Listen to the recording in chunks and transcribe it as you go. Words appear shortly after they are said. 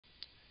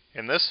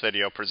In this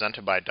video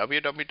presented by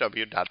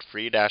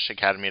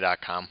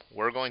www.free-academy.com,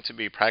 we're going to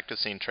be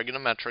practicing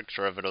trigonometric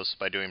derivatives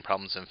by doing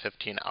problems in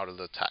 15 out of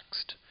the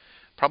text.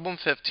 Problem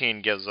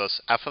 15 gives us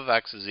f of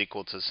x is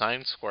equal to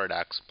sine squared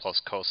x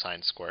plus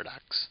cosine squared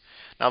x.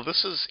 Now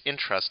this is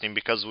interesting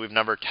because we've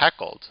never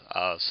tackled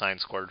a sine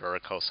squared or a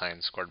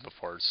cosine squared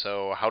before,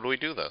 so how do we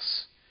do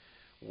this?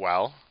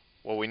 Well,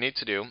 what we need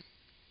to do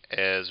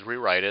is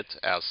rewrite it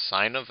as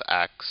sine of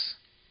x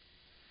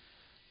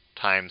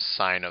times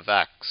sine of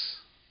x.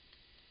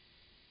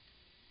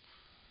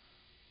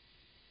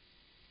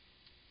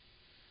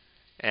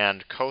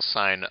 And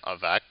cosine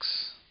of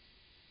x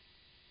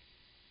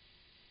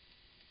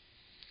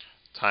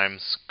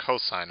times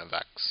cosine of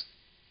x.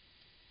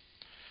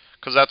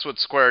 Because that's what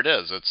squared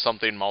is. It's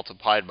something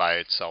multiplied by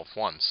itself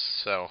once.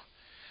 So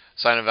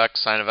sine of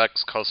x, cosine of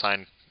x,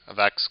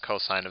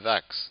 cosine of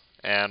x.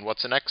 And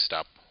what's the next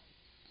step?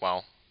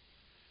 Well,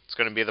 it's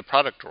going to be the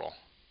product rule.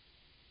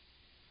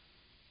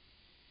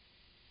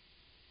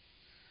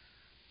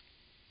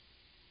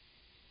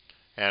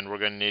 And we're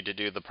going to need to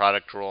do the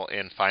product rule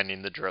in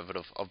finding the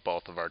derivative of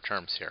both of our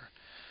terms here.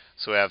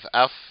 So we have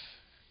f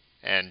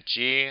and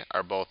g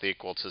are both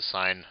equal to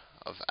sine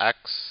of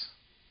x.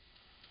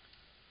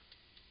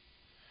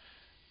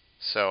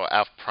 So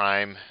f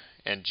prime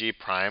and g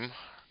prime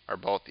are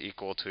both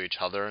equal to each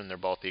other, and they're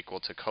both equal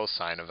to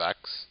cosine of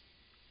x.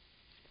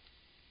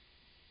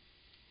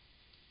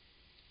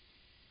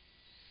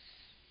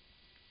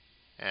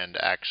 And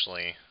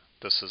actually,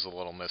 this is a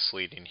little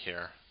misleading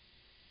here.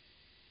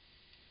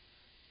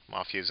 I'm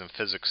off using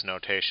physics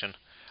notation.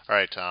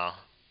 Alright,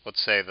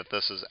 let's say that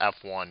this is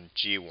f1,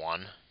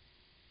 g1,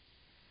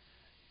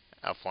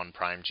 f1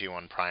 prime,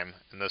 g1 prime,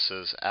 and this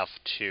is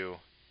f2,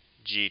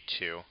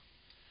 g2.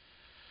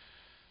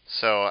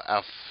 So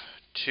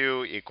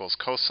f2 equals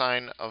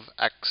cosine of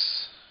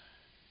x,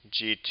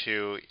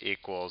 g2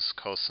 equals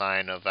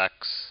cosine of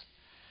x,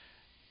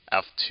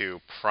 f2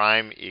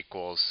 prime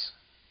equals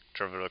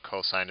derivative of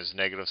cosine is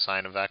negative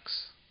sine of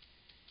x,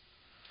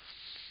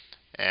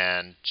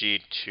 and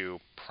g2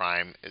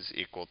 prime is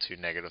equal to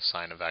negative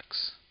sine of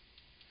x.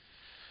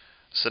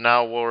 So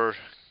now we're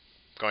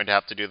going to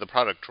have to do the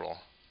product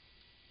rule.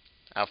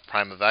 F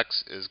prime of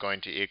x is going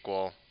to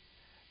equal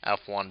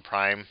f1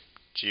 prime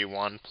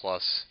g1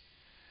 plus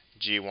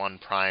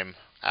g1 prime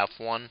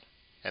f1,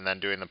 and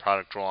then doing the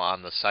product rule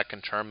on the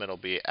second term, it'll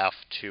be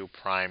f2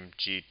 prime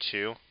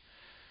g2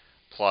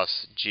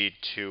 plus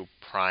g2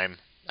 prime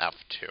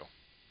f2.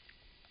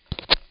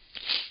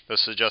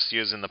 This is just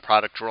using the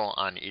product rule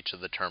on each of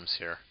the terms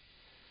here.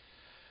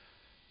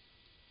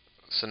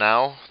 So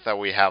now that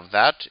we have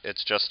that,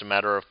 it's just a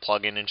matter of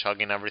plugging and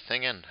chugging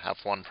everything in.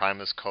 f1 prime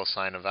is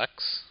cosine of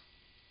x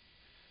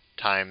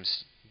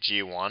times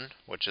g1,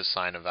 which is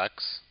sine of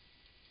x,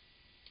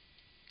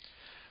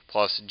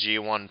 plus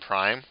g1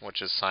 prime,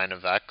 which is sine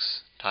of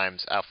x,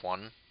 times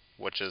f1,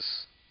 which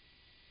is,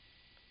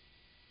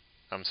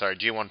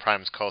 g1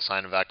 prime is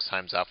cosine of x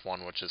times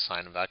f1, which is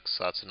sine of x,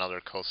 so that's another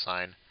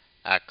cosine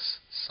x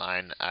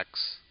sine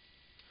x.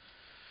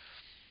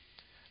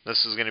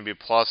 This is going to be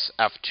plus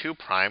f2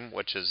 prime,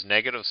 which is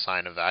negative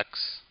sine of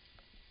x,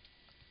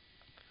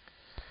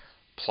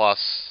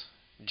 plus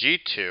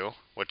g2,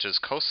 which is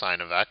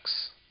cosine of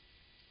x,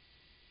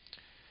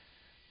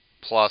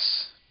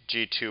 plus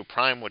g2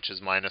 prime, which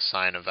is minus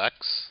sine of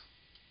x,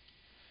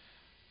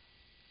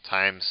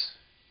 times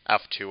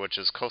f2, which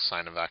is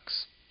cosine of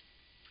x.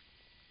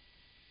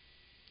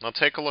 Now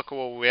take a look at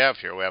what we have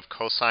here. We have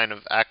cosine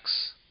of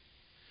x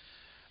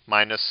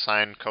minus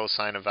sine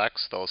cosine of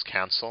x, those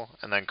cancel,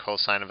 and then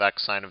cosine of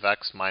x sine of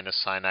x minus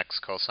sine x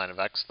cosine of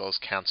x, those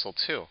cancel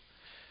too.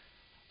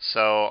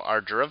 So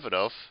our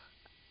derivative,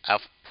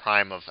 f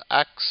prime of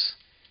x,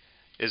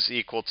 is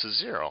equal to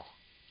 0.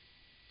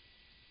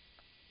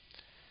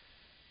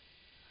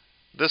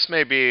 This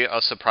may be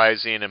a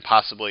surprising and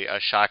possibly a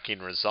shocking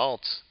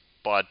result,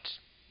 but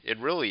it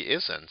really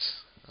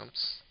isn't.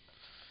 Oops.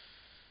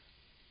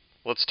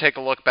 Let's take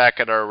a look back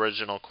at our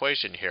original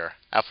equation here.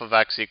 F of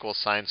x equals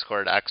sine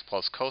squared x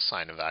plus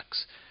cosine of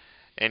x.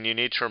 And you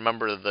need to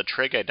remember the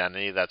trig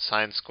identity that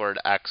sine squared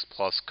x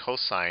plus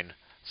cosine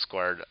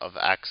squared of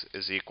x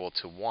is equal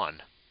to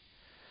 1.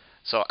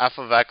 So f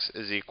of x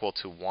is equal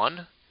to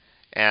 1,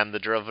 and the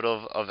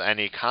derivative of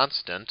any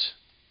constant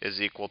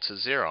is equal to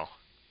 0.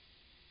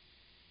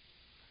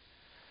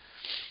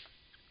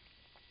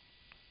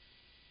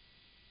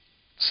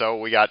 So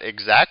we got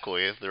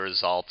exactly the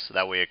result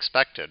that we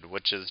expected,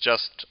 which is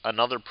just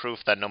another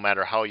proof that no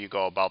matter how you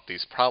go about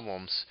these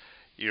problems,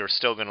 you're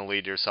still going to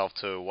lead yourself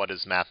to what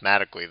is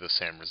mathematically the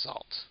same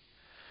result.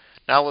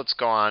 Now let's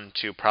go on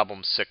to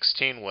problem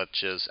 16,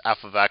 which is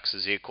f of x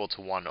is equal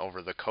to 1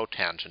 over the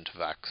cotangent of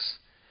x.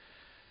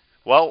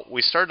 Well,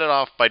 we started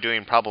off by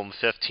doing problem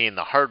 15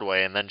 the hard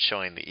way and then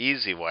showing the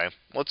easy way.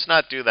 Let's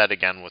not do that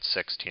again with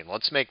 16.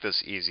 Let's make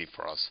this easy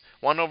for us.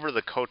 1 over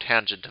the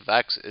cotangent of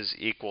x is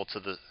equal to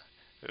the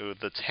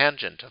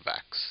tangent of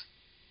x.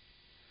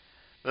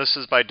 This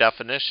is by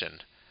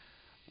definition.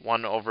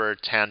 1 over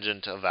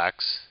tangent of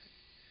x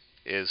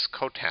is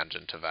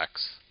cotangent of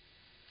x.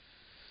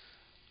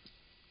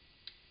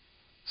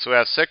 So we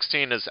have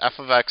 16 is f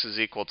of x is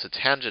equal to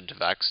tangent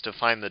of x. To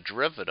find the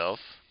derivative,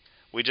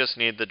 we just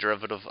need the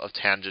derivative of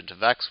tangent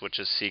of x, which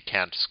is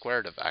secant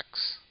squared of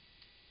x.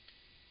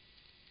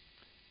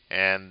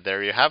 And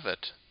there you have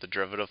it, the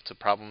derivative to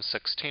problem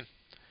 16.